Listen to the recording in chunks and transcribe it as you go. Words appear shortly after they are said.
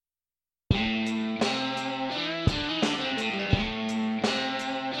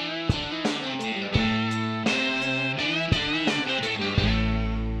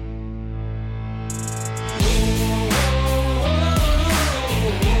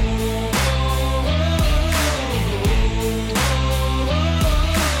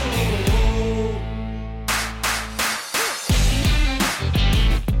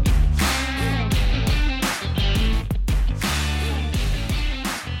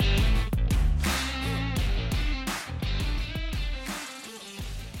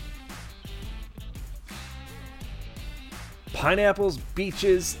Pineapples,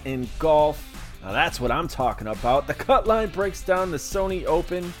 beaches, and golf. Now that's what I'm talking about. The Cutline breaks down the Sony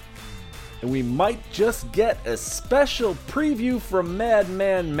Open, and we might just get a special preview from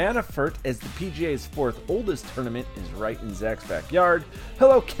Madman Manafort as the PGA's fourth oldest tournament is right in Zach's backyard.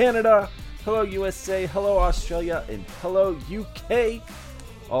 Hello Canada, hello USA, hello Australia, and hello UK.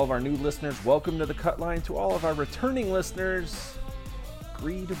 All of our new listeners, welcome to the Cutline. To all of our returning listeners,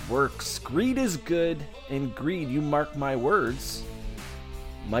 greed works. Greed is good, and greed, you mark my words,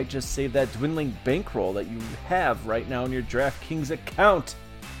 might just save that dwindling bankroll that you have right now in your DraftKings account.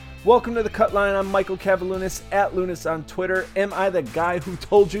 Welcome to the Cutline. I'm Michael Cavalunas, at Lunas on Twitter. Am I the guy who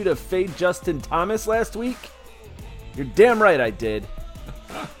told you to fade Justin Thomas last week? You're damn right I did.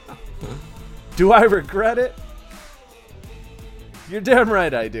 Do I regret it? You're damn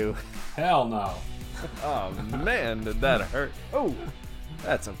right I do. Hell no. Oh man, did that hurt. Oh,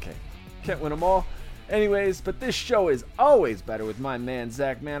 that's okay. Can't win them all. Anyways, but this show is always better with my man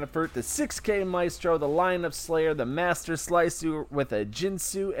Zach Manafort, the 6K Maestro, the lineup slayer, the master slicer with a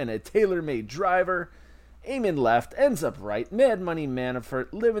Jinsu and a tailor-made driver. Aiming left, ends up right. Mad Money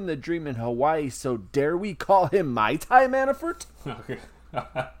Manafort, living the dream in Hawaii, so dare we call him Mai Tai Manafort?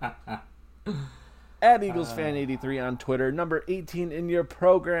 At EaglesFan83 on Twitter, number 18 in your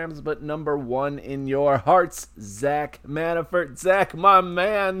programs, but number 1 in your hearts, Zach Manafort. Zach, my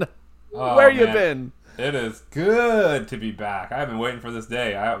man, where you been? It is good to be back. I've been waiting for this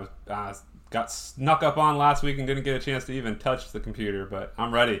day. I got snuck up on last week and didn't get a chance to even touch the computer, but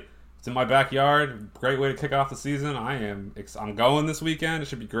I'm ready. It's in my backyard. Great way to kick off the season. I'm going this weekend. It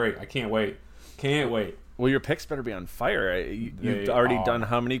should be great. I can't wait. Can't wait. Well, your picks better be on fire. You've already done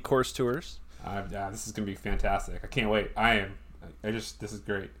how many course tours? This is going to be fantastic. I can't wait. This is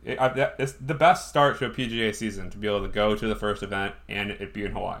great. It's the best start to a PGA season to be able to go to the first event and it be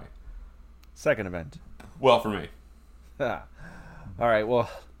in Hawaii. Second event. Well, for me. All right. Well,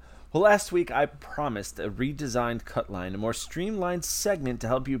 last week I promised a redesigned Cutline, a more streamlined segment to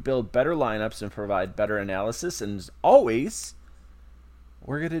help you build better lineups and provide better analysis. And as always,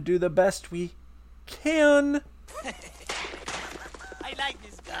 we're going to do the best we can. I like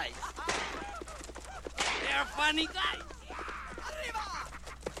these guys. They're funny guys.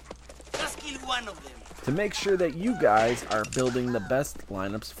 Just kill one of them. To make sure that you guys are building the best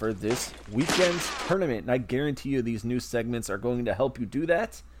lineups for this weekend's tournament. And I guarantee you these new segments are going to help you do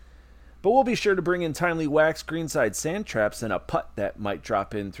that. But we'll be sure to bring in timely wax greenside sand traps and a putt that might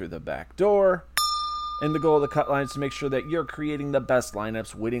drop in through the back door. And the goal of the Cutline is to make sure that you're creating the best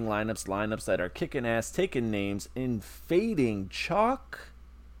lineups, winning lineups that are kicking ass, taking names, and fading chalk.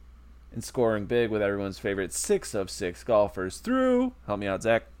 And scoring big with everyone's favorite 6 of 6 golfers through. Help me out,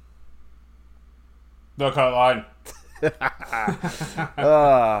 Zach. The Cutline.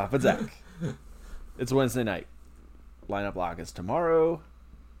 But Zach, it's Wednesday night. Lineup lock is tomorrow.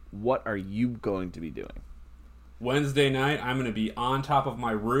 What are you going to be doing? Wednesday night, I'm going to be on top of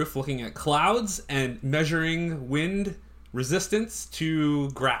my roof looking at clouds and measuring wind resistance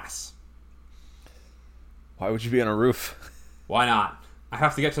to grass. Why would you be on a roof? Why not? I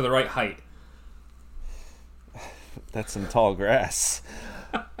have to get to the right height. That's some tall grass.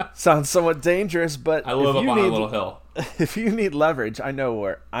 Sounds somewhat dangerous, but I live up on a little hill. If you need leverage, I know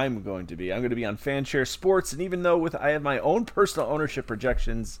where I'm going to be. I'm going to be on Fanshare Sports, and even though I have my own personal ownership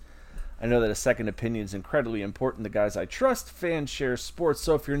projections, I know that a second opinion is incredibly important to guys I trust, Fanshare Sports.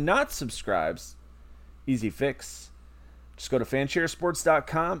 So if you're not subscribed, easy fix. Just go to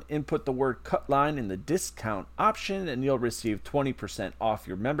fansharesports.com, input the word Cutline in the discount option, and you'll receive 20% off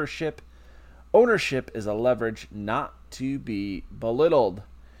your membership. Ownership is a leverage not to be belittled.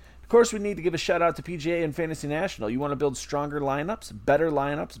 Of course, we need to give a shout out to PGA and Fantasy National. You want to build stronger lineups, better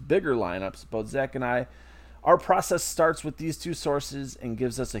lineups, bigger lineups. Both Zach and I, our process starts with these two sources and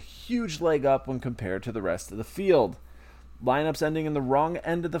gives us a huge leg up when compared to the rest of the field. Lineups ending in the wrong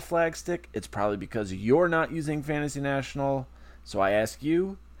end of the flagstick, it's probably because you're not using Fantasy National. So I ask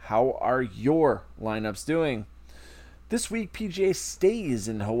you, how are your lineups doing? This week, PGA stays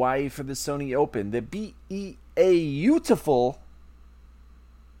in Hawaii for the Sony Open. The beautiful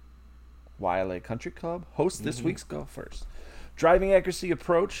Wailea Country Club hosts this week's golfers. Driving accuracy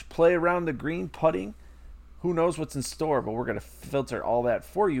approach, play around the green, putting. Who knows what's in store, but we're going to filter all that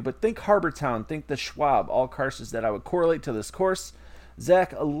for you. But think Harbor Town, think the Schwab, all courses that I would correlate to this course.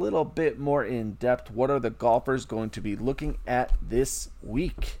 Zach, a little bit more in depth. What are the golfers going to be looking at this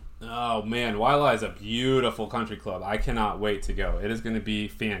week? Oh man, Wailea is a beautiful country club. I cannot wait to go. It is going to be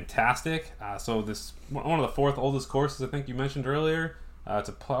fantastic. So this one of the fourth oldest courses I think you mentioned earlier. It's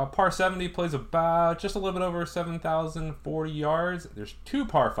a par 70, plays about just a little bit over 7,040 yards. There's 2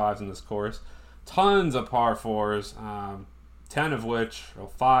 par 5s in this course. Tons of par 4s. 10 of which, or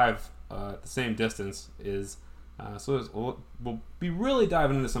 5 at the same distance is. So we'll be really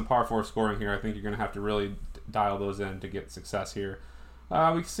diving into some par 4 scoring here. I think you're going to have to really dial those in to get success here.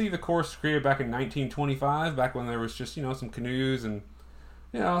 We see the course created back in 1925, back when there was just, some canoes and,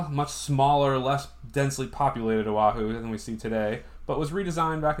 much smaller, less densely populated Oahu than we see today, but was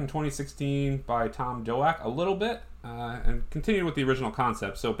redesigned back in 2016 by Tom Doak a little bit and continued with the original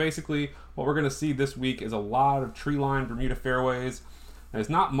concept. So basically, what we're going to see this week is a lot of tree-lined Bermuda fairways. There's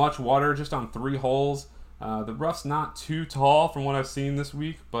not much water, just on 3 holes. The rough's not too tall from what I've seen this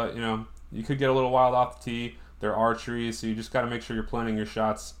week, but, you could get a little wild off the tee. There are trees, so you just got to make sure you're planning your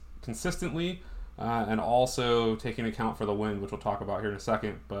shots consistently and also taking account for the wind, which we'll talk about here in a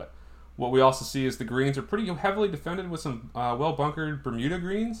second. But what we also see is the greens are pretty heavily defended with some well-bunkered Bermuda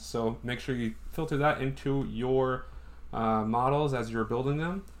greens, so make sure you filter that into your models as you're building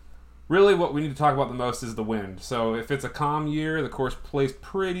them. Really, what we need to talk about the most is the wind. So if it's a calm year, the course plays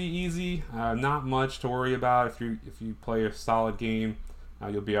pretty easy. Not much to worry about. If you play a solid game,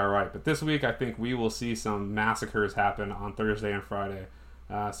 you'll be all right. But this week, I think we will see some massacres happen on Thursday and Friday.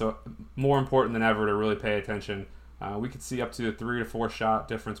 So more important than ever to really pay attention. We could see up to a 3 to 4 shot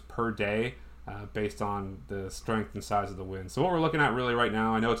difference per day based on the strength and size of the wind. So what we're looking at really right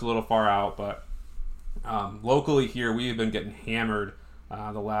now, I know it's a little far out, but locally here, we have been getting hammered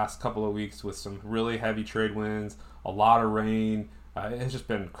the last couple of weeks with some really heavy trade winds, a lot of rain. It's just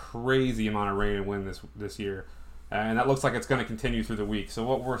been crazy amount of rain and wind this year, and that looks like it's going to continue through the week. So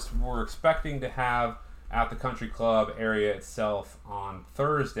what we're expecting to have at the country club area itself on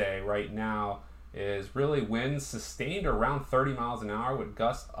Thursday right now is really winds sustained around 30 miles an hour with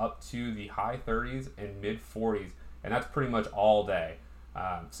gusts up to the high 30s and mid 40s, and that's pretty much all day.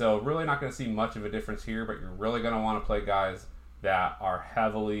 So really not going to see much of a difference here, but you're really going to want to play guys that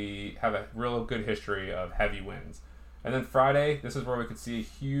have a real good history of heavy winds. And then Friday, this is where we could see a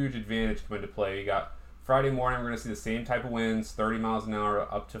huge advantage come into play. You got Friday morning, we're going to see the same type of winds, 30 miles an hour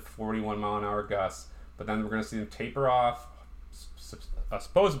up to 41 mile an hour gusts, but then we're going to see them taper off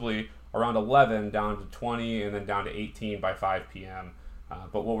supposedly around 11 down to 20 and then down to 18 by 5 p.m.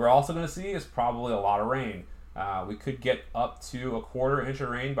 But what we're also going to see is probably a lot of rain. We could get up to a 1/4 inch of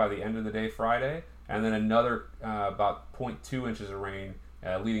rain by the end of the day Friday, and then another about 0.2 inches of rain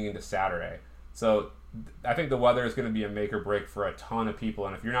leading into Saturday. So I think the weather is going to be a make or break for a ton of people,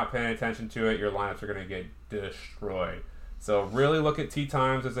 and if you're not paying attention to it, your lineups are going to get destroyed. So really look at tee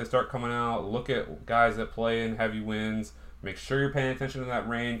times as they start coming out. Look at guys that play in heavy winds. Make sure you're paying attention to that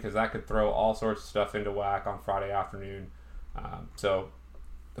rain, because that could throw all sorts of stuff into whack on Friday afternoon. So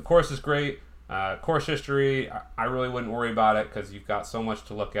the course is great. Course history, I really wouldn't worry about it, because you've got so much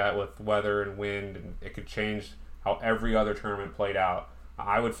to look at with weather and wind, and it could change how every other tournament played out.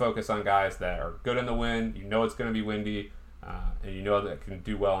 I would focus on guys that are good in the wind, it's going to be windy, and that can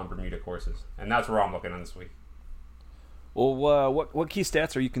do well on Bermuda courses. And that's where I'm looking on this week. Well, what key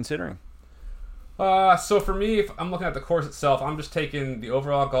stats are you considering? So for me, if I'm looking at the course itself, I'm just taking the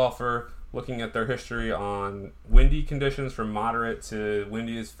overall golfer, looking at their history on windy conditions from moderate to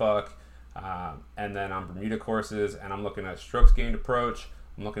windy as fuck, and then on Bermuda courses, and I'm looking at strokes gained approach,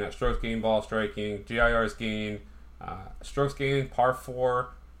 I'm looking at strokes gained ball striking, GIRs gained, strokes gained par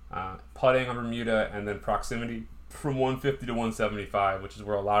 4, putting on Bermuda, and then proximity from 150 to 175, which is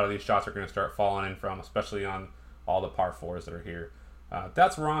where a lot of these shots are going to start falling in from, especially on all the par 4s that are here.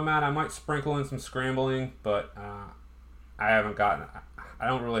 That's where I'm at. I might sprinkle in some scrambling, but I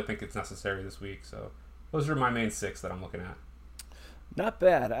don't really think it's necessary this week. So those are my main 6 that I'm looking at. Not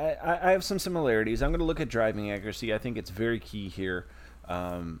bad. I have some similarities. I'm going to look at driving accuracy. I think it's very key here.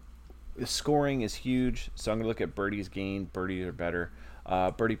 Scoring is huge, so I'm going to look at birdies gained, birdies are better,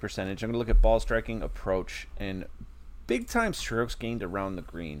 birdie percentage. I'm going to look at ball striking, approach, and big-time strokes gained around the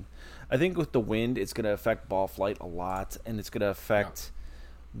green. I think with the wind, it's going to affect ball flight a lot, and it's going to affect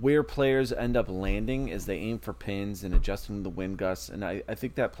where players end up landing as they aim for pins and adjusting the wind gusts. And I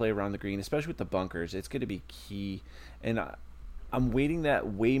think that play around the green, especially with the bunkers, it's going to be key. And I'm weighting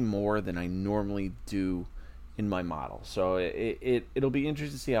that way more than I normally do in my model. So it'll be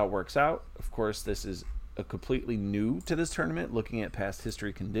interesting to see how it works out. Of course, this is a completely new to this tournament, looking at past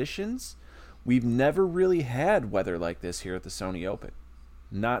history conditions. We've never really had weather like this here at the Sony Open.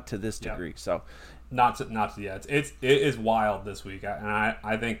 Not to this degree. So Not yet. It is wild this week, and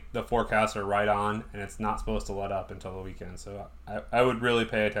I think the forecasts are right on, and it's not supposed to let up until the weekend. So I would really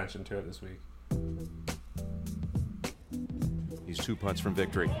pay attention to it this week. He's 2 putts from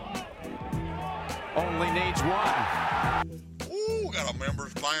victory. Only needs 1. Ooh, got a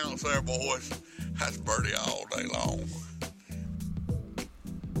members bounce there, boys. That's birdie all day long.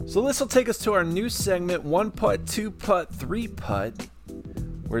 So this will take us to our new segment, 1 putt, 2 putt, 3 putt,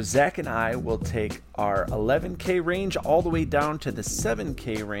 where Zach and I will take our 11K range all the way down to the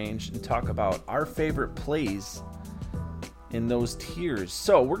 7K range and talk about our favorite plays in those tiers.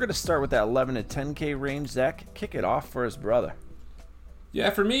 So we're going to start with that 11 to 10K range. Zach, kick it off for his brother. Yeah,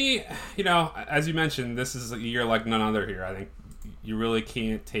 for me, as you mentioned, this is a year like none other here. I think you really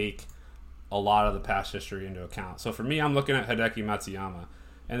can't take a lot of the past history into account. So for me, I'm looking at Hideki Matsuyama.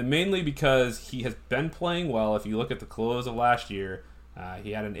 And mainly because he has been playing well. If you look at the close of last year,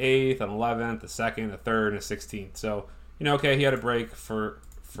 he had an 8th, an 11th, a 2nd, a 3rd, and a 16th. So, okay, he had a break for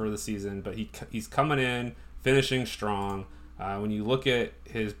the season, but he's coming in, finishing strong. When you look at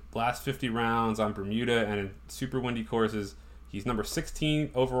his last 50 rounds on Bermuda and in super windy courses, he's number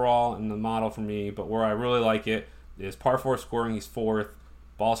 16 overall in the model for me. But where I really like it is par 4 scoring, he's 4th.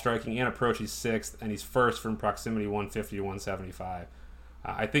 Ball striking and approach, he's 6th. And he's 1st from proximity 150 to 175.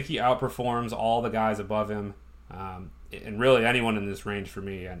 I think he outperforms all the guys above him, and really anyone in this range for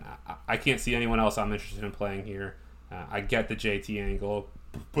me. And I can't see anyone else I'm interested in playing here. I get the JT angle,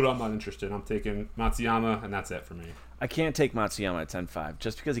 but I'm not interested. I'm taking Matsuyama, and that's it for me. I can't take Matsuyama at 10-5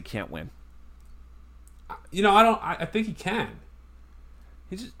 just because he can't win. I think he can.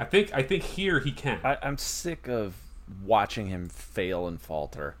 I think here he can. I'm sick of watching him fail and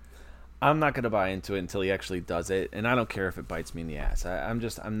falter. I'm not going to buy into it until he actually does it, and I don't care if it bites me in the ass. I'm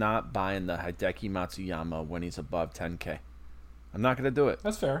not buying the Hideki Matsuyama when he's above 10K. I'm not going to do it.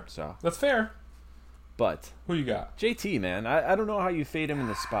 That's fair. So that's fair. But who you got? JT, man. I don't know how you fade him in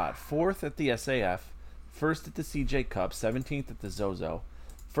the spot. 4th at the SAF, 1st at the CJ Cup, 17th at the Zozo,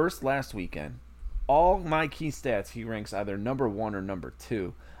 1st last weekend. All my key stats, he ranks either number 1 or number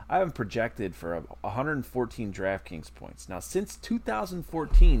 2. I have him projected for 114 DraftKings points. Now, since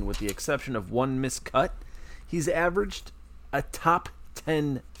 2014, with the exception of one missed cut, he's averaged a top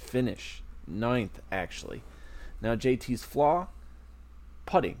 10 finish. 9th, actually. Now, JT's flaw?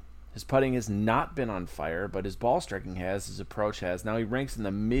 Putting. His putting has not been on fire, but his ball striking has, his approach has. Now, he ranks in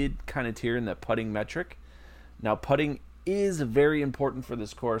the mid kind of tier in the putting metric. Now, putting is very important for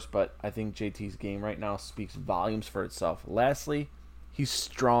this course, but I think JT's game right now speaks volumes for itself. Lastly, he's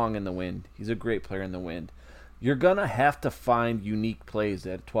strong in the wind. He's a great player in the wind. You're going to have to find unique plays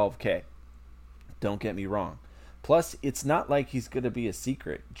at 12K. Don't get me wrong. Plus, it's not like he's going to be a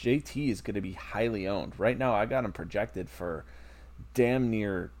secret. JT is going to be highly owned. Right now, I got him projected for damn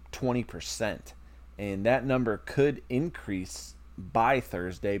near 20%. And that number could increase by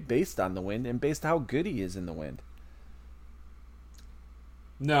Thursday based on the wind and based on how good he is in the wind.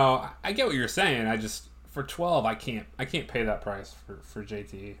 No, I get what you're saying. For 12, I can't pay that price for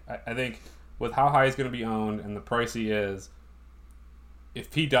JT. I think with how high he's going to be owned and the price he is,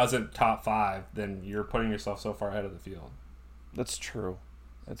 if he doesn't top 5, then you're putting yourself so far ahead of the field. That's true.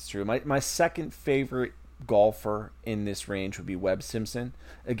 My second favorite golfer in this range would be Webb Simpson.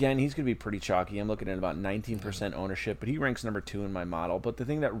 Again, he's going to be pretty chalky. I'm looking at about 19% ownership, but he ranks number 2 in my model. But the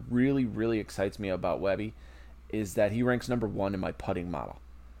thing that really, really excites me about Webby is that he ranks number 1 in my putting model.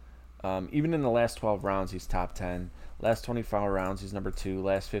 Even in the last 12 rounds, he's top 10. Last 24 rounds, he's number 2.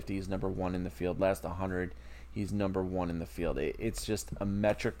 Last 50, he's number 1 in the field. Last 100, he's number 1 in the field. It's just a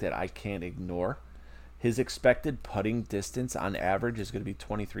metric that I can't ignore. His expected putting distance on average is going to be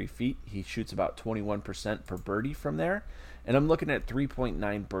 23 feet. He shoots about 21% per birdie from there. And I'm looking at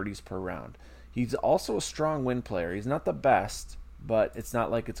 3.9 birdies per round. He's also a strong wind player. He's not the best, but it's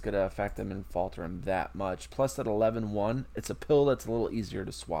not like it's going to affect him and falter him that much. Plus, at 11-1, it's a pill that's a little easier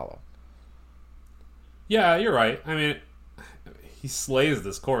to swallow. Yeah, you're right. I mean, he slays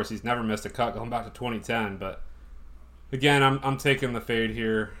this course. He's never missed a cut going back to 2010. But again, I'm taking the fade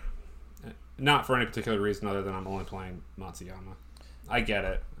here, not for any particular reason other than I'm only playing Matsuyama. I get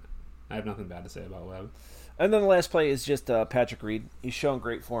it. I have nothing bad to say about Webb. And then the last play is just Patrick Reed. He's shown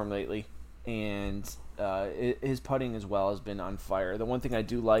great form lately, and his putting as well has been on fire. The one thing I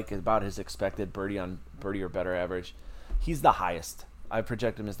do like about his expected birdie or better average, he's the highest. I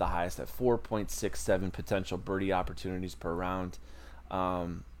project him as the highest at 4.67 potential birdie opportunities per round.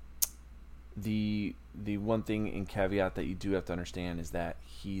 The one thing in caveat that you do have to understand is that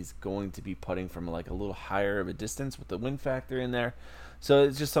he's going to be putting from like a little higher of a distance with the wind factor in there. So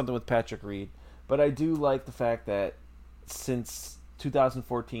it's just something with Patrick Reed. But I do like the fact that since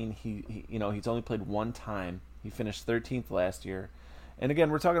 2014, he's only played one time. He finished 13th last year. And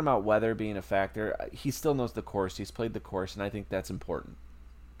again, we're talking about weather being a factor. He still knows the course. He's played the course, and I think that's important.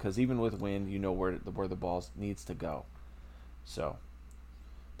 Because even with wind, you know where the ball needs to go. So,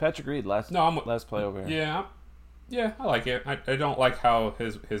 Patrick Reed, last play over here. Yeah, I like it. I don't like how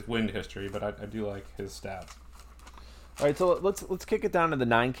his wind history, but I do like his stats. All right, so let's kick it down to the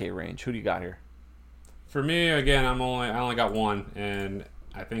 9K range. Who do you got here? For me, again, I only got one, and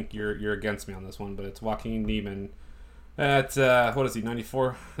I think you're against me on this one, but it's Joaquin Niemann at what is he,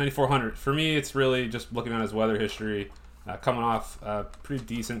 9,400. For me, it's really just looking at his weather history, coming off a pretty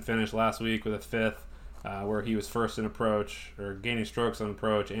decent finish last week with a fifth, where he was first in approach or gaining strokes on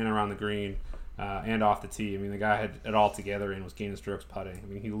approach and around the green and off the tee. I mean, the guy had it all together and was gaining strokes putting. I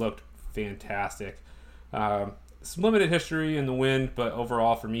mean, he looked fantastic. Some limited history in the wind, but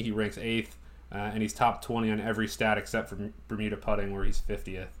overall for me he ranks 8th, and he's top 20 on every stat except for Bermuda putting where he's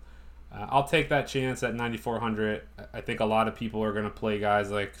 50th. I'll take that chance at 9,400. I think a lot of people are going to play guys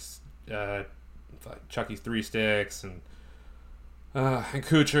like Chucky 3 Sticks and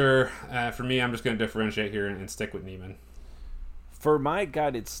Kuchar. For me, I'm just going to differentiate here and stick with Niemann. For my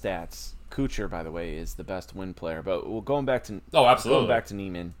guided stats, Kuchar, by the way, is the best win player. But going back to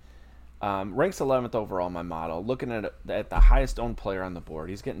Niemann. Ranks 11th overall in my model. Looking at the highest owned player on the board,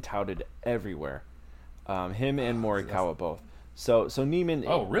 he's getting touted everywhere. Him and Morikawa both. So Niemann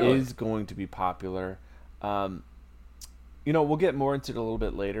is going to be popular. We'll get more into it a little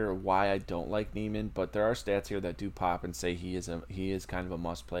bit later why I don't like Niemann, but there are stats here that do pop and say he is kind of a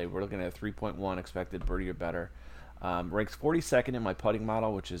must play. We're looking at a 3.1 expected birdie or better. Ranks 42nd in my putting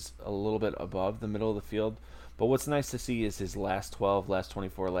model, which is a little bit above the middle of the field. But what's nice to see is his last 12, last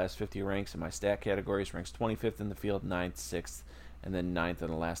 24, last 50 ranks in my stat categories. Ranks 25th in the field, 9th, 6th, and then 9th in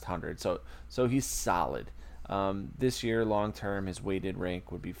the last 100. So he's solid. This year, long term, his weighted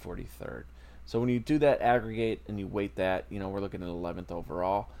rank would be 43rd. So when you do that aggregate and you weight that, we're looking at 11th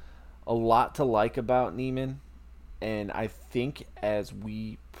overall. A lot to like about Niemann, and I think as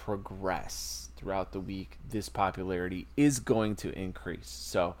we progress throughout the week, this popularity is going to increase.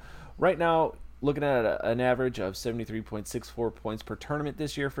 So right now, looking at an average of 73.64 points per tournament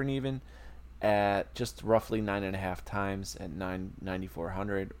this year for Niemann at just roughly 9.5 times at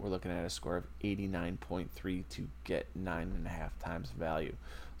 9,400. We're looking at a score of 89.3 to get 9.5 times value.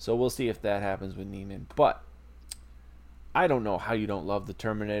 So we'll see if that happens with Niemann. But I don't know how you don't love the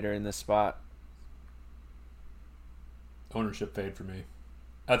Terminator in this spot. Ownership fade for me.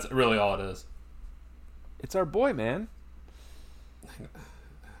 That's really all it is. It's our boy, man.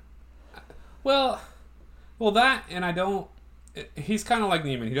 Well, that, and I don't... He's kind of like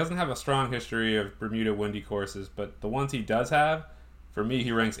Niemann. He doesn't have a strong history of Bermuda windy courses, but the ones he does have, for me,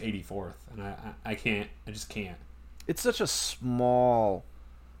 he ranks 84th, and I just can't. It's such a small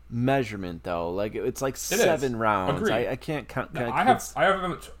measurement, though. Like, it's like 7 rounds. Agreed. I can't count. I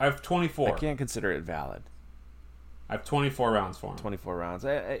have 24. I can't consider it valid. I have 24 rounds for him. 24 rounds.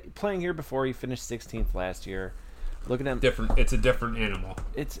 Playing here before, he finished 16th last year. Looking at different, it's a different animal.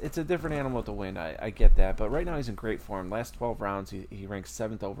 It's a different animal with the wind. I get that, but right now he's in great form. Last 12 rounds, he ranks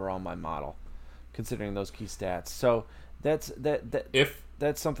 7th overall in my model, considering those key stats. So that's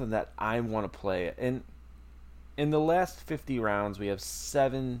something that I want to play. And in the last 50 rounds, we have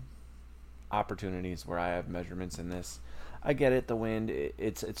 7 opportunities where I have measurements in this. I get it. The wind,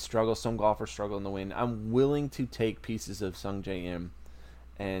 it's struggles. Some golfers struggle in the wind. I'm willing to take pieces of Sungjae Im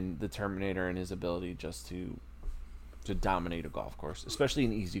and the Terminator and his ability just to dominate a golf course, especially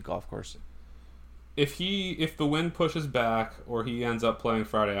an easy golf course. If the wind pushes back or he ends up playing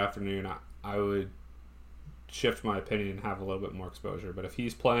Friday afternoon, I would shift my opinion and have a little bit more exposure. But if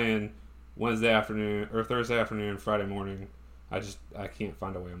he's playing Wednesday afternoon or Thursday afternoon, Friday morning, I can't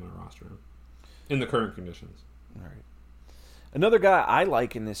find a way I'm going to roster him in the current conditions. All right. Another guy I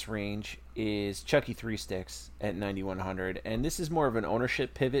like in this range is Chucky 3 Sticks at 9,100, and this is more of an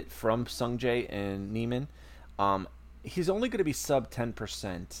ownership pivot from Sungjae and Niemann. He's only going to be sub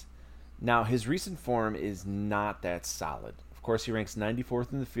 10%. Now, his recent form is not that solid. Of course, he ranks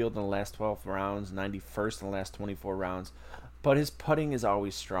 94th in the field in the last 12 rounds, 91st in the last 24 rounds, but his putting is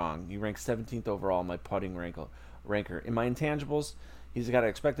always strong. He ranks 17th overall in my putting ranker. In my intangibles, he's got an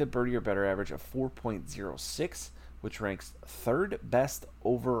expected birdie or better average of 4.06, which ranks 3rd best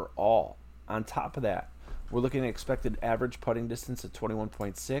overall. On top of that, we're looking at expected average putting distance of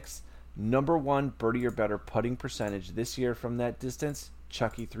 21.6. Number 1 birdie or better putting percentage this year from that distance,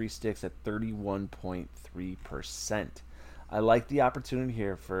 Chucky 3 Sticks at 31.3%. I like the opportunity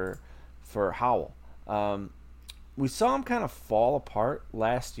here for Howell. We saw him kind of fall apart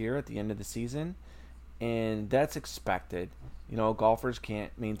last year at the end of the season, and that's expected. Golfers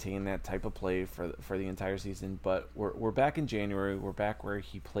can't maintain that type of play for the entire season, but we're back in January. We're back where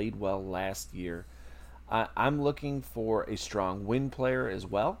he played well last year. I'm looking for a strong win player as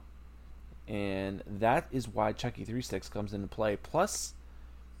well. And that is why Chucky 3 Sticks comes into play. Plus,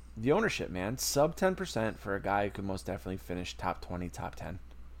 the ownership, man. Sub 10% for a guy who could most definitely finish top 20, top 10.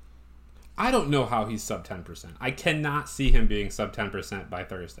 I don't know how he's sub 10%. I cannot see him being sub 10% by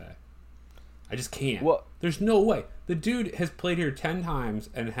Thursday. I just can't. Well, there's no way. The dude has played here 10 times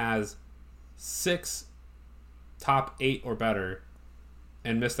and has 6 top 8 or better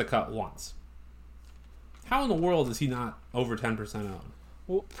and missed the cut once. How in the world is he not over 10% owned?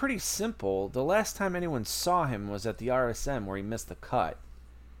 Well, pretty simple. The last time anyone saw him was at the RSM where he missed the cut.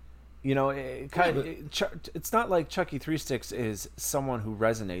 You know, it's not like Chucky Three Sticks is someone who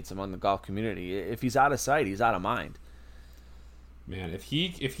resonates among the golf community. If he's out of sight, he's out of mind. Man, if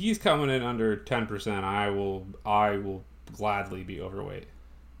he's coming in under 10%, I will gladly be overweight.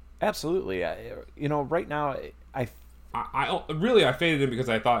 Absolutely. You know, right now I faded him because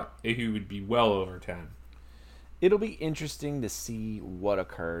I thought he would be well over 10. It'll be interesting to see what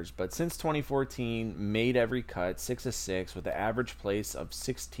occurs, but since 2014, made every cut, 6 of 6 with an average place of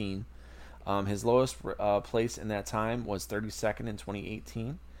 16. His lowest place in that time was 32nd in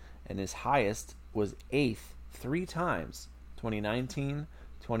 2018, and his highest was 8th 3 times, 2019,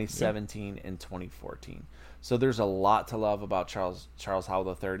 2017, and 2014. So there's a lot to love about Charles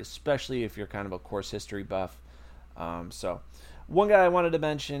Howell III, especially if you're kind of a course history buff. So one guy I wanted to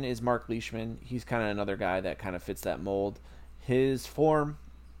mention is Mark Leishman. He's kind of another guy that kind of fits that mold. His form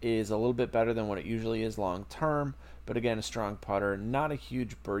is a little bit better than what it usually is long term, but again, a strong putter, not a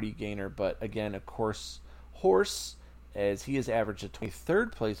huge birdie gainer, but again, a course horse, as he has averaged a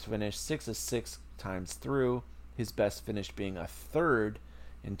 23rd place finish 6 of 6 times through, his best finish being a 3rd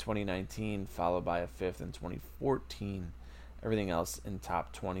in 2019, followed by a 5th in 2014. Everything else in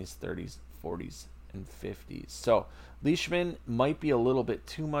top 20s, 30s, 40s, and 50s. So Leishman might be a little bit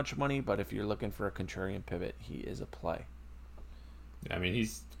too much money, but if you're looking for a contrarian pivot, he is a play. I mean,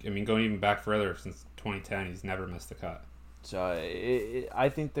 going even back further, since 2010, he's never missed a cut. So I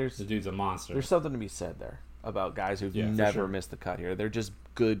think the dude's a monster. There's something to be said there about guys who've never missed the cut here. They're just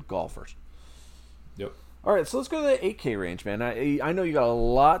good golfers. Yep. All right, so let's go to the 8K range, man. I know you got a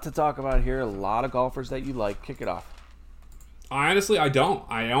lot to talk about here, a lot of golfers that you like. Kick it off. Honestly, I don't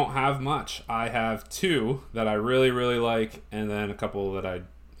have much. I have 2 that I really, really like, and then a couple that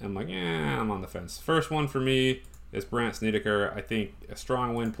I'm like, I'm on the fence. First one for me is Brandt Snedeker. I think a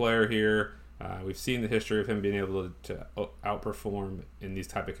strong win player here. We've seen the history of him being able to outperform in these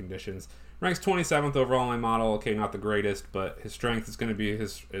type of conditions. Ranks 27th overall in my model. Okay, not the greatest, but his strength is going to be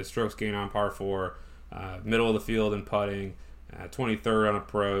his strokes gained on par 4, middle of the field in putting, 23rd on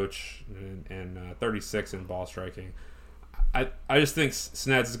approach, and 36 in ball striking. I just think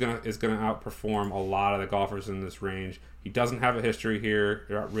Sneds is gonna outperform a lot of the golfers in this range. He doesn't have a history here,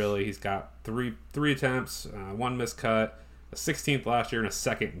 not really. He's got three attempts, 1 missed cut, a 16th last year, and a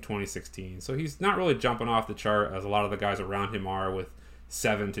 2nd in 2016. So he's not really jumping off the chart as a lot of the guys around him are, with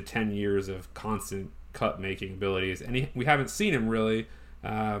 7 to 10 years of constant cut making abilities. And we haven't seen him really.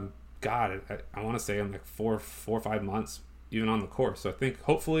 I want to say in like 4 or 5 months, even on the course. So I think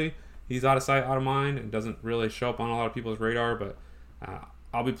hopefully he's out of sight, out of mind, and doesn't really show up on a lot of people's radar. But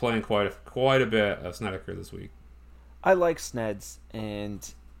I'll be playing quite a bit of Snedeker this week. I like Sneds, and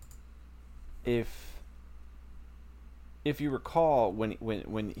if you recall,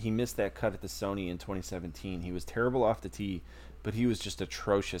 when he missed that cut at the Sony in 2017, he was terrible off the tee, but he was just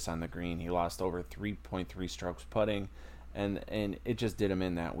atrocious on the green. He lost over 3.3 strokes putting, and it just did him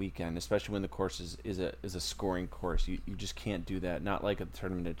in that weekend, especially when the course is a scoring course. You just can't do that. Not like a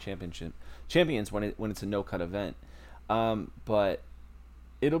tournament of champions when it's a no cut event. But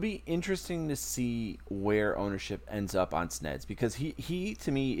it'll be interesting to see where ownership ends up on Sneds, because he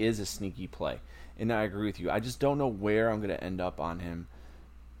to me is a sneaky play, and I agree with you. I just don't know where I'm going to end up on him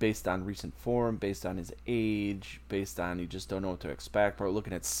based on recent form, based on his age, based on you just don't know what to expect. We're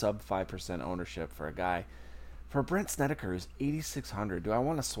looking at sub 5% ownership for a guy. For Brandt Snedeker is 8,600. Do I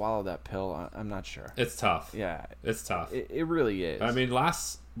want to swallow that pill? I'm not sure. It's tough. Yeah, it's tough. It really is. I mean,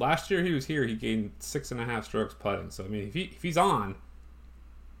 last year he was here, he gained 6.5 strokes putting. So I mean, if he's on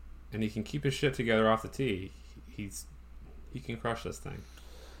and he can keep his shit together off the tee, he can crush this thing.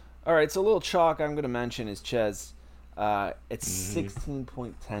 All right, so a little chalk I'm going to mention is Ches. It's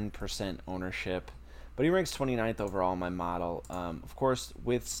 16.10% ownership, but he ranks 29th overall in my model. Of course,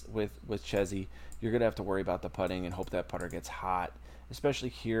 with Chesy, you're going to have to worry about the putting and hope that putter gets hot, especially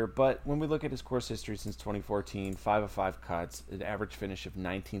here. But when we look at his course history since 2014, 5 of 5 cuts, an average finish of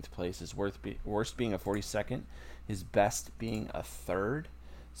 19th place, his worst being a 42nd, his best being a 3rd.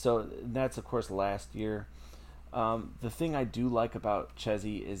 So that's, of course, last year. The thing I do like about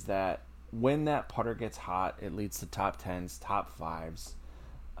Chesy is that when that putter gets hot, it leads to top 10s, top 5s.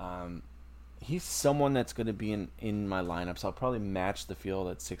 He's someone that's going to be in my lineup, so I'll probably match the field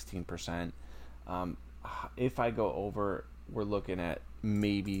at 16%. If I go over, we're looking at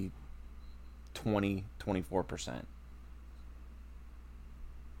maybe 24%.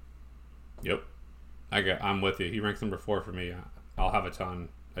 Yep. I'm with you. He ranks number 4 for me. I'll have a ton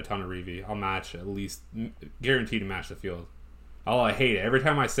of Reeve. I'll match at least, guaranteed to match the field. I hate it. Every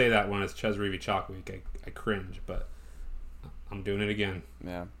time I say that when it's Ches Reeve chalk week, I cringe, but I'm doing it again.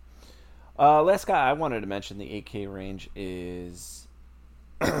 Yeah. Last guy I wanted to mention the 8K range is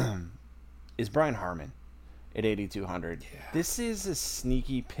Brian Harman at 8,200. Yeah. This is a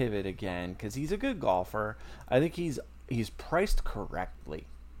sneaky pivot again because he's a good golfer. I think he's priced correctly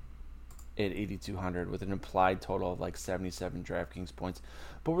at 8,200 with an implied total of like 77 DraftKings points.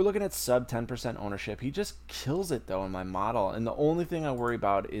 But we're looking at sub 10% ownership. He just kills it though in my model. And the only thing I worry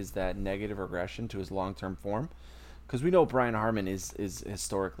about is that negative regression to his long-term form. Because we know Brian Harman is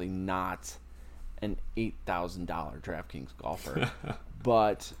historically not an $8,000 DraftKings golfer.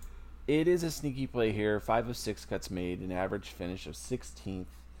 But it is a sneaky play here. 5 of 6 cuts made, an average finish of 16th.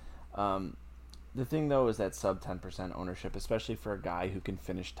 The thing, though, is that sub 10% ownership, especially for a guy who can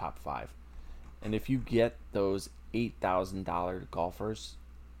finish top 5. And if you get those $8,000 golfers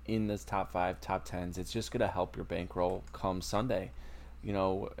in this top 5, top 10s, it's just going to help your bankroll come Sunday. You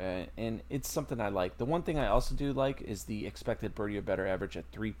know, and it's something I like. The one thing I also do like is the expected birdie or better average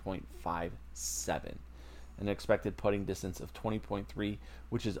at 3.57. An expected putting distance of 20.3,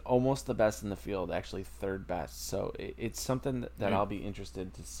 which is almost the best in the field, actually third best. So it's something that I'll be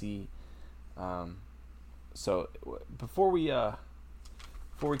interested to see. So before we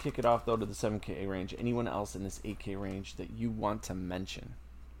kick it off, though, to the 7K range, anyone else in this 8K range that you want to mention?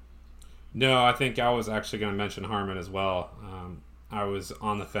 No, I think I was actually going to mention Harman as well. I was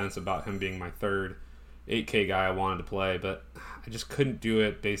on the fence about him being my third 8K guy I wanted to play, but I just couldn't do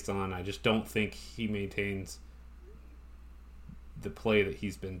it based on I just don't think he maintains the play that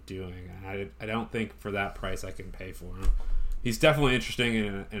he's been doing. And I don't think for that price I can pay for him. He's definitely interesting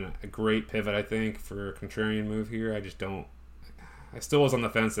in a great pivot, I think, for a contrarian move here. I just don't. I still was on the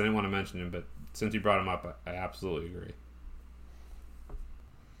fence. I didn't want to mention him, but since you brought him up, I absolutely agree.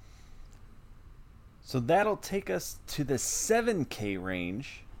 So that'll take us to the 7K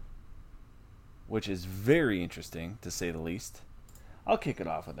range, which is very interesting to say the least. I'll kick it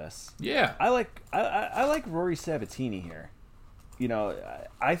off with this. Yeah, I like Rory Sabatini here. You know,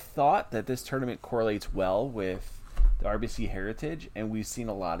 I thought that this tournament correlates well with the RBC heritage, and we've seen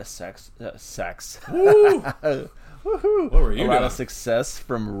a lot of sex. Woo! What were you a lot doing? of success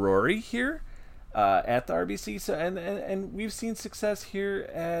from Rory here at the RBC. So and we've seen success here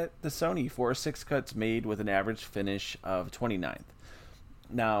at the Sony. 4 or 6 cuts made with an average finish of 29th.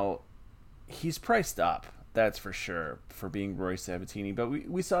 Now, he's priced up, that's for sure, for being Rory Sabatini. But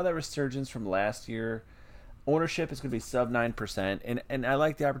we saw that resurgence from last year. Ownership is going to be sub 9%, and I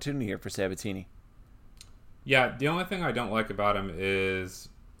like the opportunity here for Sabatini. Yeah, the only thing I don't like about him is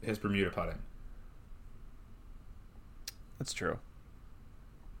his Bermuda putting. That's true.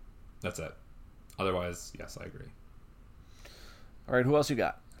 That's it. Otherwise, yes, I agree. All right, who else you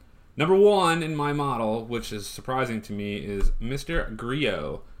got? Number 1 in my model, which is surprising to me, is Mr.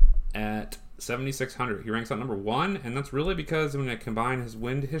 Grillo at 7,600. He ranks at number 1, and that's really because when I combine his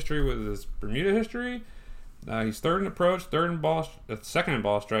wind history with his Bermuda history, he's third in approach, second in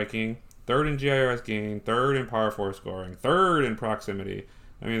ball striking, third in GIRS gain, third in power 4 scoring, third in proximity.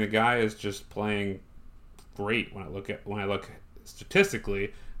 I mean, the guy is just playing great when I look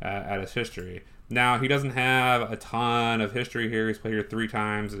statistically at his history. Now, he doesn't have a ton of history here. He's played here 3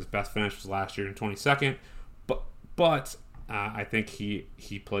 times. His best finish was last year in 22nd. But I think he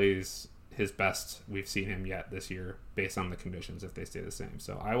plays his best we've seen him yet this year based on the conditions if they stay the same.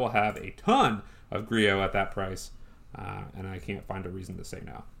 So I will have a ton of Grillo at that price, and I can't find a reason to say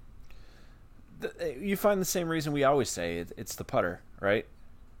no. You find the same reason we always say. It's the putter, right?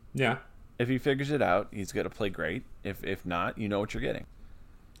 Yeah. If he figures it out, he's going to play great. If not, you know what you're getting.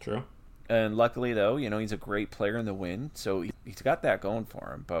 True. And luckily, though, you know, he's a great player in the wind, so he's got that going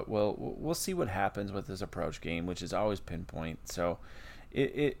for him. But we'll see what happens with his approach game, which is always pinpoint. So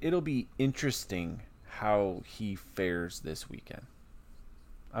it'll be interesting how he fares this weekend.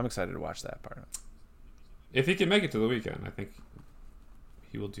 I'm excited to watch that part of it. If he can make it to the weekend, I think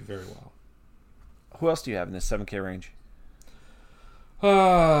he will do very well. Who else do you have in this 7K range? So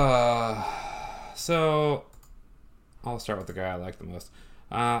I'll start with the guy I like the most.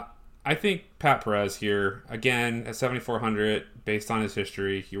 I think Pat Perez here, again, at 7,400, based on his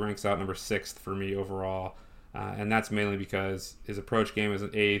history, he ranks out number 6th for me overall. And that's mainly because his approach game is an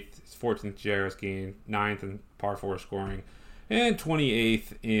 8th, his 14th GIRS gain, 9th in par 4 scoring, and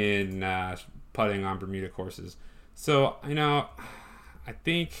 28th in putting on Bermuda courses. So, you know, I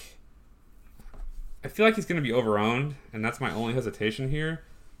feel like he's going to be overowned, and that's my only hesitation here.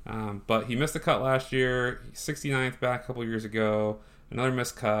 But he missed the cut last year. He's 69th back a couple years ago. Another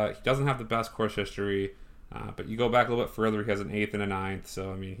missed cut. He doesn't have the best course history. But you go back a little bit further, he has an 8th and a 9th.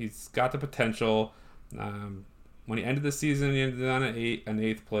 So, I mean, he's got the potential. When he ended the season, he ended on an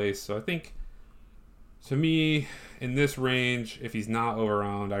 8th place. So I think, to me, in this range, if he's not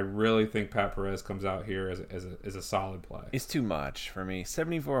over-owned, I really think Pat Perez comes out here as a solid play. It's too much for me.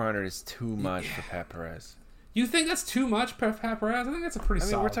 7,400 is too much for Pat Perez. You think that's too much for Pat Perez? I think that's a pretty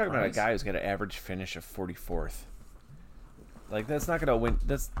solid we're talking price. about a guy who's got an average finish of 44th. Like, that's not going to win.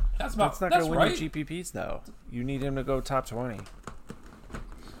 That's not going to win right. your GPPs, though. You need him to go top 20.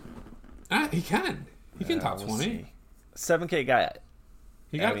 He can. He can top 20. See. 7K guy.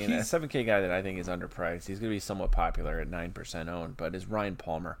 A 7K guy that I think is underpriced. He's going to be somewhat popular at 9% owned, but is Ryan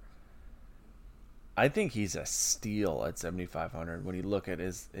Palmer. I think he's a steal at 7,500 when you look at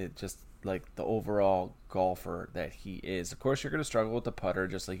just like the overall golfer that he is. Of course, you're going to struggle with the putter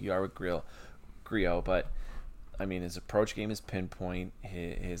just like you are with Griot, but I mean, his approach game is pinpoint.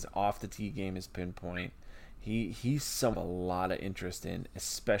 His off the tee game is pinpoint. He's a lot of interest in,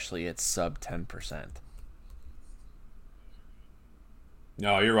 especially at sub 10%.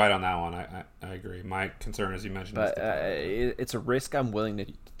 No, you're right on that one. I agree. My concern, as you mentioned, but is it's a risk I'm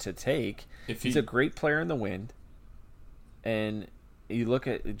willing to take. He's a great player in the wind, and you look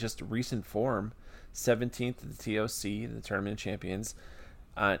at just recent form: 17th at the TOC, the Tournament of Champions,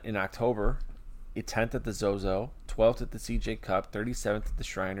 in October, 10th at the Zozo, 12th at the CJ Cup, 37th at the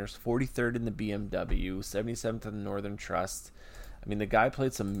Shriners, 43rd in the BMW, 77th at the Northern Trust. I mean, the guy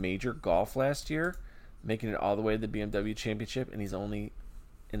played some major golf last year, making it all the way to the BMW Championship, and he's only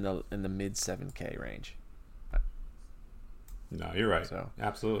in the mid 7K range. No, you're right. So,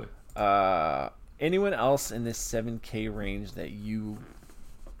 absolutely. Anyone else in this 7K range that you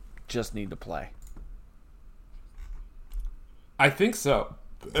just need to play? I think so.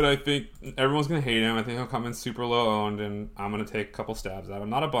 And I think everyone's going to hate him. I think he'll come in super low owned, and I'm going to take a couple stabs at him.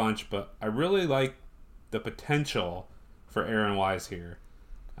 Not a bunch, but I really like the potential for Aaron Wise here.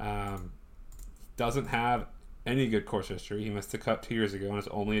 Doesn't have any good course history. He missed the cut 2 years ago in his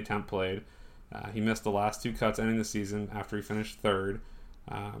only attempt played. He missed the last 2 cuts ending the season after he finished third.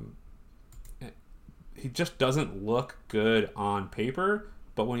 He just doesn't look good on paper,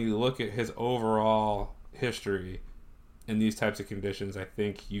 but when you look at his overall history in these types of conditions, I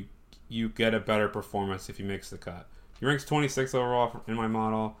think you get a better performance if he makes the cut. He ranks 26th overall in my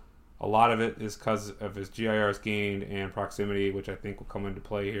model. A lot of it is because of his GIRs gained and proximity, which I think will come into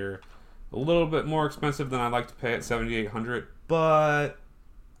play here. A little bit more expensive than I'd like to pay at 7,800, but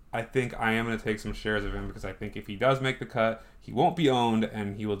I think I am going to take some shares of him because I think if he does make the cut, he won't be owned,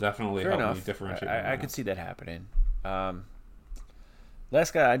 and he will definitely help me differentiate. I could see that happening.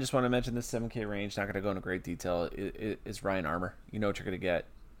 Last guy I just want to mention, this 7K range, not going to go into great detail, is Ryan Armour. You know what you're going to get.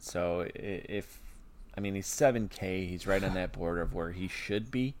 So he's 7K, he's right on that border of where he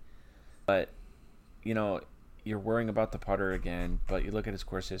should be. But, you're worrying about the putter again, but you look at his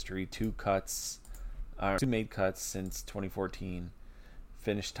course history, 2 made cuts since 2014,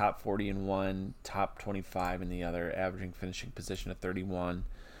 finished top 40 in one, top 25 in the other, averaging finishing position of 31.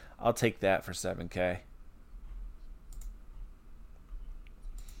 I'll take that for 7K.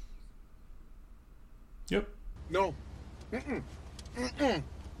 Yep. No. Mm-mm. Mm-mm.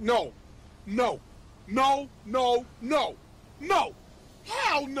 No. No. No. No. No. No.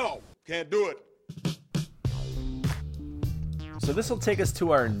 Hell no. Can't do it. So this will take us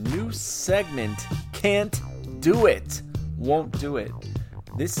to our new segment, Can't Do It, Won't Do It.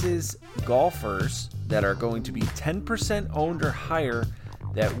 This is golfers that are going to be 10% owned or higher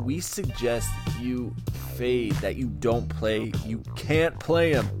that we suggest you fade, that you don't play. You can't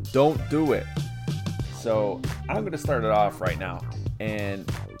play them. Don't do it. So I'm going to start it off right now,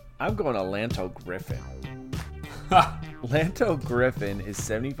 and I'm going to Lanto Griffin. Lanto Griffin is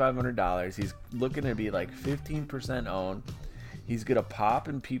 $7,500. He's looking to be like 15% owned. He's going to pop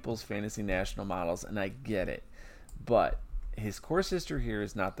in people's fantasy national models, and I get it. But his course history here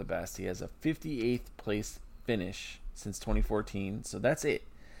is not the best. He has a 58th place finish since 2014, so that's it.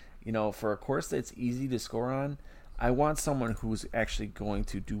 For a course that's easy to score on, I want someone who's actually going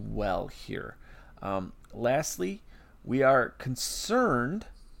to do well here. Lastly, we are concerned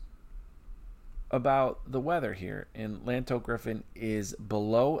about the weather here, and Lanto Griffin is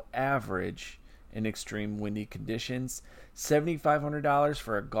below average in extreme windy conditions. $7,500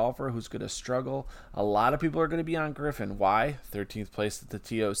 for a golfer who's going to struggle. A lot of people are going to be on Griffin. Why? 13th place at the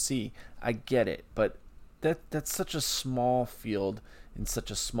TOC. I get it, but that's such a small field and such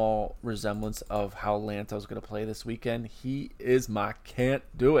a small resemblance of how Lanto's going to play this weekend. He is my can't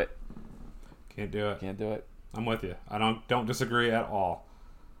do it. Can't do it. Can't do it. I'm with you. I don't disagree at all.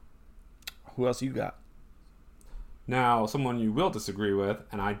 Who else you got? Now, someone you will disagree with,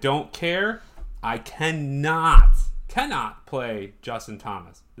 and I don't care. I cannot play Justin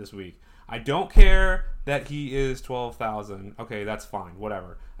Thomas this week. I don't care that he is 12,000. Okay, that's fine.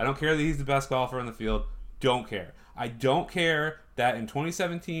 Whatever. I don't care that he's the best golfer in the field. Don't care. I don't care that in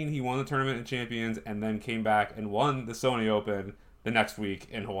 2017 he won the Tournament of Champions and then came back and won the Sony Open the next week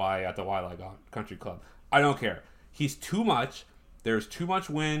in Hawaii at the Waialae Country Club. I don't care. He's too much. There's too much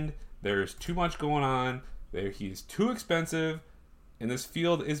wind. There's too much going on. He's too expensive. And this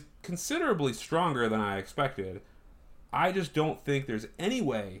field is considerably stronger than I expected. I just don't think there's any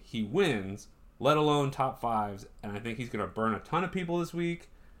way he wins, let alone top fives. And I think he's going to burn a ton of people this week.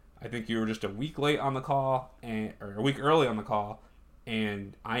 I think you were just a week late on the call, or a week early on the call,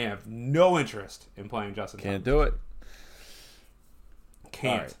 and I have no interest in playing Justin Thomas. Can't do it.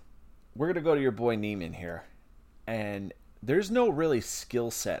 Can't. Right. We're going to go to your boy Neiman here. And there's no really skill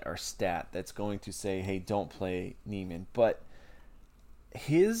set or stat that's going to say, hey, don't play Neiman. But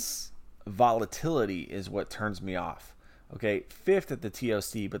his volatility is what turns me off. Okay, 5th at the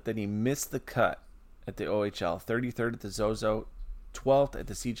TOC, but then he missed the cut at the OHL, 33rd at the Zozo, 12th at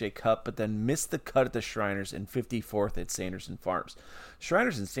the CJ Cup, but then missed the cut at the Shriners, and 54th at Sanderson Farms.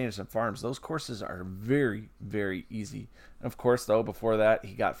 Shriners and Sanderson Farms, those courses are very, very easy. And of course, though, before that,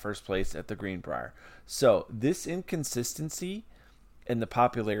 he got first place at the Greenbrier. So this inconsistency and the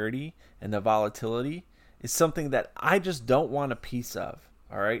popularity and the volatility is something that I just don't want a piece of.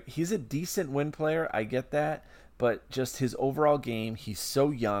 All right, he's a decent win player, I get that, but just his overall game, he's so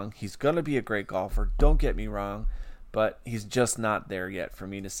young. He's going to be a great golfer, don't get me wrong, but he's just not there yet for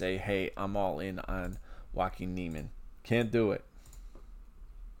me to say, hey, I'm all in on Joaquin Neiman. Can't do it.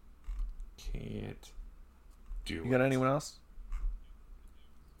 Can't do it. You got anyone else?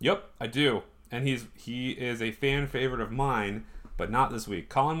 Yep, I do. And he is a fan favorite of mine, but not this week.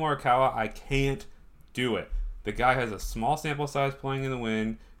 Colin Morikawa, I can't do it. The guy has a small sample size playing in the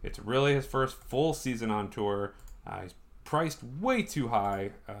wind. It's really his first full season on tour. He's priced way too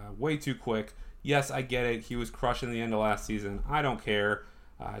high, way too quick. Yes, I get it. He was crushing the end of last season. I don't care.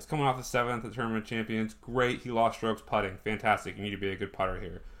 He's coming off the 7th at the Tournament of Champions. Great. He lost strokes putting. Fantastic. You need to be a good putter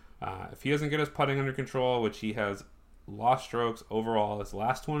here. If he doesn't get his putting under control, which he has lost strokes overall his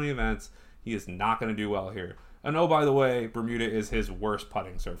last 20 events, he is not going to do well here. And oh, by the way, Bermuda is his worst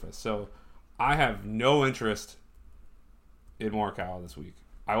putting surface. So I have no interest in Morikawa this week.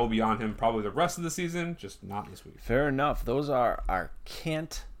 I will be on him probably the rest of the season, just not this week. Fair enough. Those are our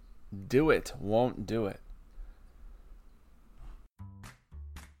can't do it, won't do it.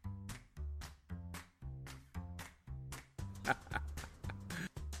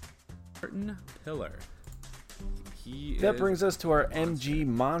 Martin Pillar. That brings us to our MG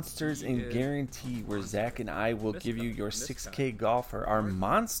Monsters and Guarantee, where Zach and I will give you your 6K golfer, our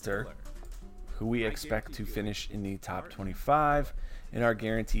monster, who we expect to finish in the top 25, and our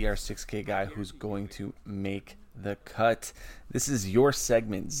guarantee, our 6K guy who's going to make the cut. This is your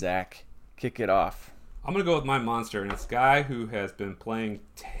segment, Zach. Kick it off. I'm going to go with my monster, and it's a guy who has been playing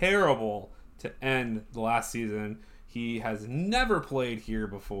terrible to end the last season. He has never played here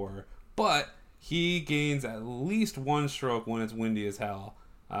before, but he gains at least one stroke when it's windy as hell.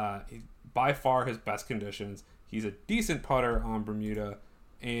 By far his best conditions. He's a decent putter on Bermuda,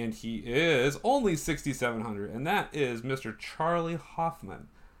 and he is only 6,700, and that is Mr. Charlie Hoffman.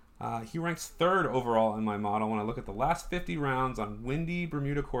 He ranks 3rd overall in my model when I look at the last 50 rounds on windy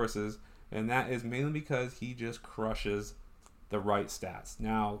Bermuda courses, and that is mainly because he just crushes the right stats.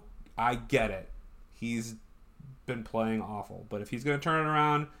 Now, I get it. He's been playing awful, but if he's going to turn it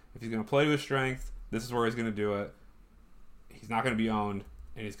around, if he's going to play to his strength, this is where he's going to do it. He's not going to be owned,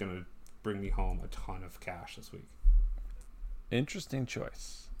 and he's going to bring me home a ton of cash this week. Interesting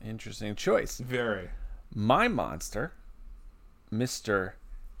choice. Interesting choice. Very. My monster, Mr.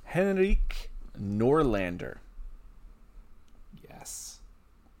 Henrik Norlander. Yes.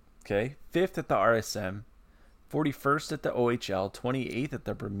 Okay, 5th at the RSM, 41st at the OHL, 28th at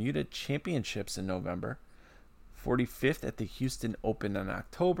the Bermuda Championships in November, 45th at the Houston Open in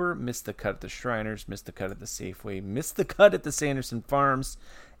October, missed the cut at the Shriners, missed the cut at the Safeway, missed the cut at the Sanderson Farms,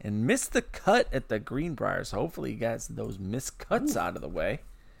 and missed the cut at the Greenbriers. Hopefully he gets those missed cuts out of the way.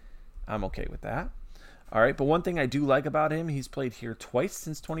 I'm okay with that. All right, but one thing I do like about him, he's played here twice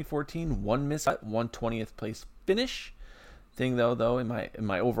since 2014, one missed cut, one 20th place finish. Thing though, in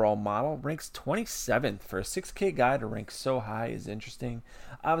my overall model, ranks 27th. For a 6K guy to rank so high is interesting.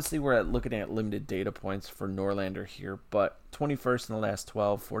 Obviously, we're looking at limited data points for Norlander here, but 21st in the last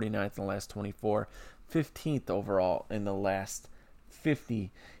 12, 49th in the last 24, 15th overall in the last 50.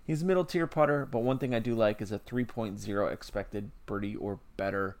 He's a middle tier putter, but one thing I do like is a 3.0 expected birdie or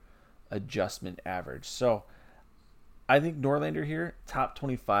better adjustment average. So I think Norlander here, top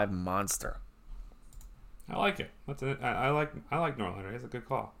 25 monster. I like it. I like Norlander. He has a good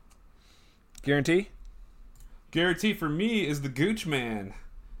call. Guarantee? Guarantee for me is the Gooch Man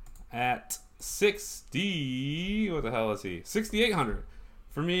at 60. What the hell is he? 6,800.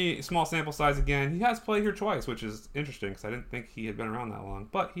 For me, small sample size again. He has played here twice, which is interesting because I didn't think he had been around that long,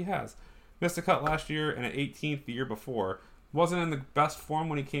 but he has. Missed a cut last year and an 18th the year before. Wasn't in the best form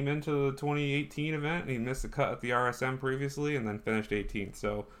when he came into the 2018 event. He missed a cut at the RSM previously and then finished 18th.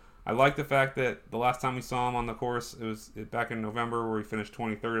 So I like the fact that the last time we saw him on the course, it was back in November where he finished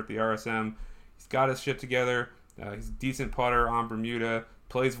 23rd at the RSM. He's got his shit together. He's a decent putter on Bermuda.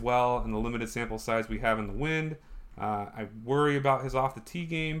 Plays well in the limited sample size we have in the wind. I worry about his off the tee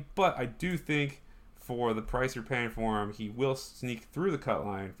game, but I do think for the price you're paying for him, he will sneak through the cut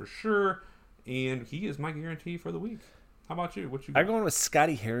line for sure, and he is my guarantee for the week. How about you? What you got? I'm going with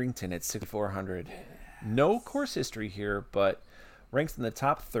Scotty Harrington at 6,400. No course history here, but ranks in the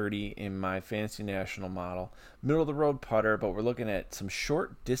top 30 in my Fantasy National model. Middle of the road putter, but we're looking at some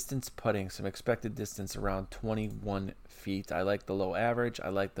short distance putting, some expected distance around 21 feet. I like the low average. I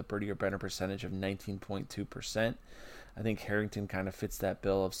like the birdie or better percentage of 19.2%. I think Harrington kind of fits that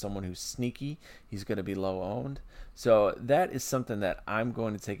bill of someone who's sneaky. He's going to be low owned. So that is something that I'm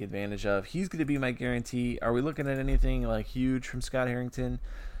going to take advantage of. He's going to be my guarantee. Are we looking at anything like huge from Scott Harrington?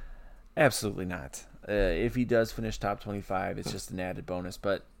 Absolutely not. If he does finish top 25, it's just an added bonus.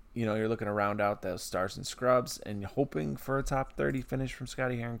 But, you know, you're looking to round out those stars and scrubs and hoping for a top 30 finish from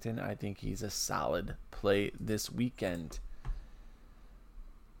Scotty Harrington. I think he's a solid play this weekend.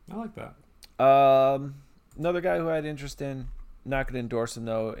 I like that. Another guy who I had interest in, not going to endorse him,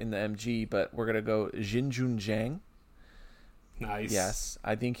 though, in the MG, but we're going to go Jinjun Zhang. Nice. Yes,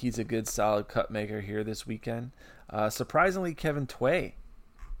 I think he's a good, solid cut maker here this weekend. Surprisingly, Kevin Tway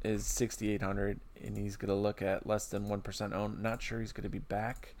is 6,800, and he's going to look at less than 1% owned. Not sure he's going to be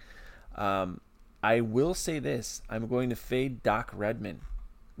back. I will say this. I'm going to fade Doc Redman,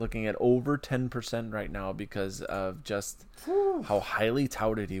 looking at over 10% right now because of just how highly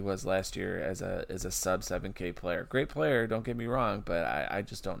touted he was last year as a sub 7K player. Great player, don't get me wrong, but I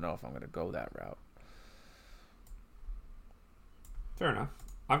just don't know if I'm going to go that route. Fair enough.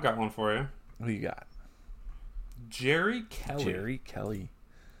 I've got one for you. Who you got? Jerry Kelly. Jerry Kelly.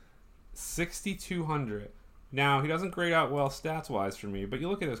 6,200. Now, he doesn't grade out well stats-wise for me, but you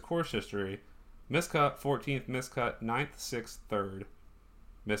look at his course history. Miscut, 14th, miscut, 9th, 6th, 3rd.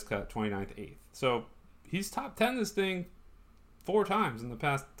 Miscut, 29th, 8th. So, he's top 10 this thing 4 times in the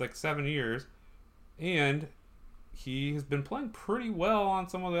past, 7 years. And he has been playing pretty well on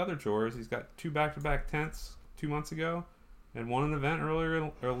some of the other tours. He's got 2 back-to-back 10ths 2 months ago and won an event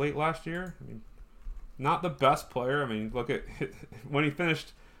earlier or late last year. I mean, not the best player. I mean, look at when he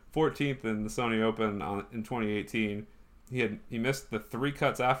finished 14th in the Sony Open in 2018. He missed the 3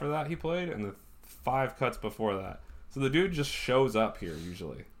 cuts after that he played and the 5 cuts before that. So the dude just shows up here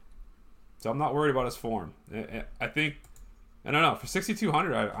usually. So I'm not worried about his form. I think, I don't know, for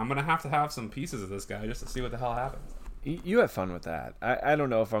 6,200, I'm going to have some pieces of this guy just to see what the hell happens. You have fun with that. I don't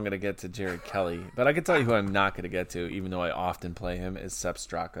know if I'm going to get to Jared Kelly, but I can tell you who I'm not going to get to, even though I often play him, is Sepp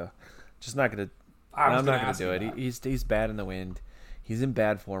Straka. Just not going to. I'm not going to do it. He's bad in the wind. He's in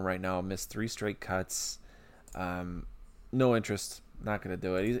bad form right now. Missed 3 straight cuts. No interest. Not going to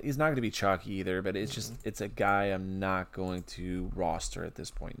do it. He's not going to be chalky either, but it's a guy I'm not going to roster at this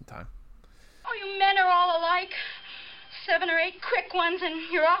point in time. Oh, you men are all alike. 7 or 8 quick ones and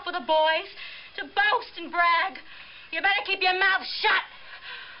you're off with the boys to boast and brag. You better keep your mouth shut.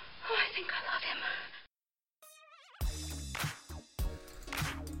 Oh, I think I love him.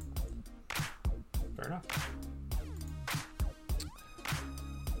 Fair enough.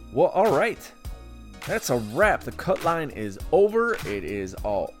 Well, all right. That's a wrap. The cut line is over. It is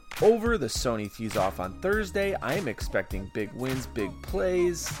all over. The Sony tees off on Thursday. I am expecting big wins, big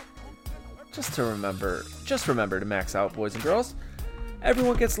plays. Just remember to max out, boys and girls.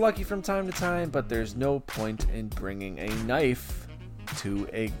 Everyone gets lucky from time to time, but there's no point in bringing a knife to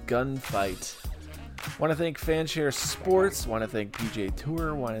a gunfight. Want to thank Fanshare Sports. Want to thank PGA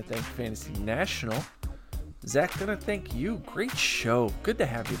Tour. Want to thank Fantasy National. Zach, gonna thank you. Great show. Good to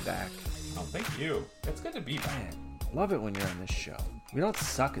have you back. Oh, thank you. It's good to be back. Man, love it when you're on this show. We don't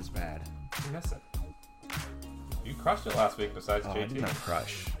suck as bad. I miss it. You crushed it last week besides JT. I did not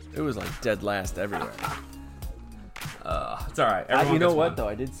crush. It was like dead last everywhere. It's all right. You know what, though?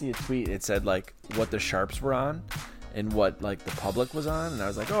 I did see a tweet. It said, what the sharps were on and what, the public was on. And I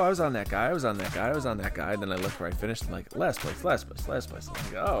was like, oh, I was on that guy. I was on that guy. And then I looked where I finished. And last place. I'm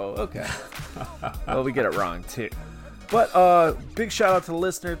like, oh, okay. Well, we get it wrong, too. But big shout out to the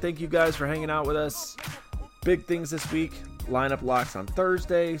listener. Thank you guys for hanging out with us. Big things this week. Lineup locks on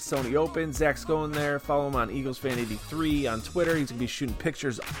Thursday. Sony Open. Zach's going there. Follow him on EaglesFan83 on Twitter. He's going to be shooting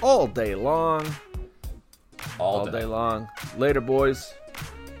pictures all day long. All day long. Later, boys.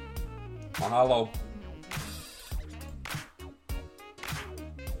 Mahalo.